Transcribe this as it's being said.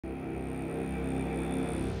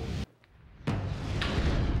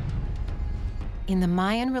In the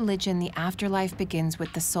Mayan religion, the afterlife begins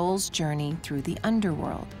with the soul's journey through the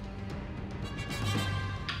underworld.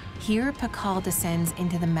 Here, Pakal descends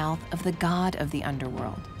into the mouth of the god of the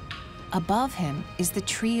underworld. Above him is the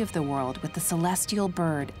tree of the world with the celestial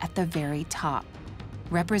bird at the very top,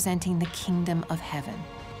 representing the kingdom of heaven,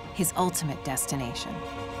 his ultimate destination.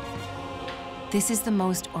 This is the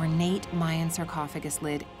most ornate Mayan sarcophagus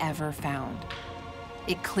lid ever found.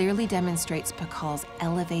 It clearly demonstrates Pakal's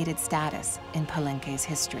elevated status in Palenque's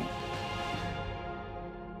history.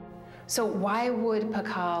 So why would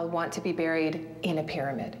Pakal want to be buried in a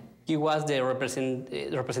pyramid? He was the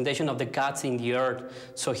representation of the gods in the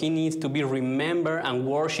earth, so he needs to be remembered and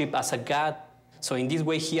worshipped as a god. So in this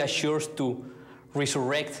way, he assures to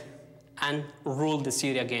resurrect and rule the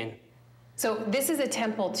city again. So this is a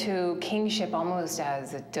temple to kingship almost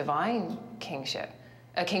as a divine kingship,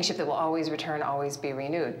 a kingship that will always return, always be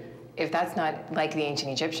renewed. If that's not like the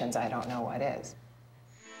ancient Egyptians, I don't know what is.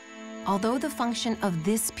 Although the function of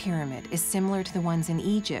this pyramid is similar to the ones in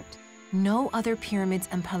Egypt, no other pyramids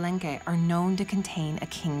in Palenque are known to contain a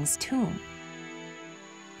king's tomb.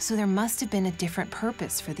 So there must have been a different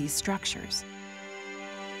purpose for these structures.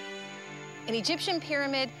 An Egyptian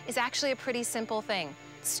pyramid is actually a pretty simple thing.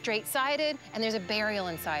 It's straight-sided, and there's a burial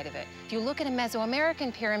inside of it. If you look at a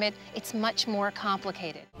Mesoamerican pyramid, it's much more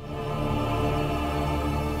complicated.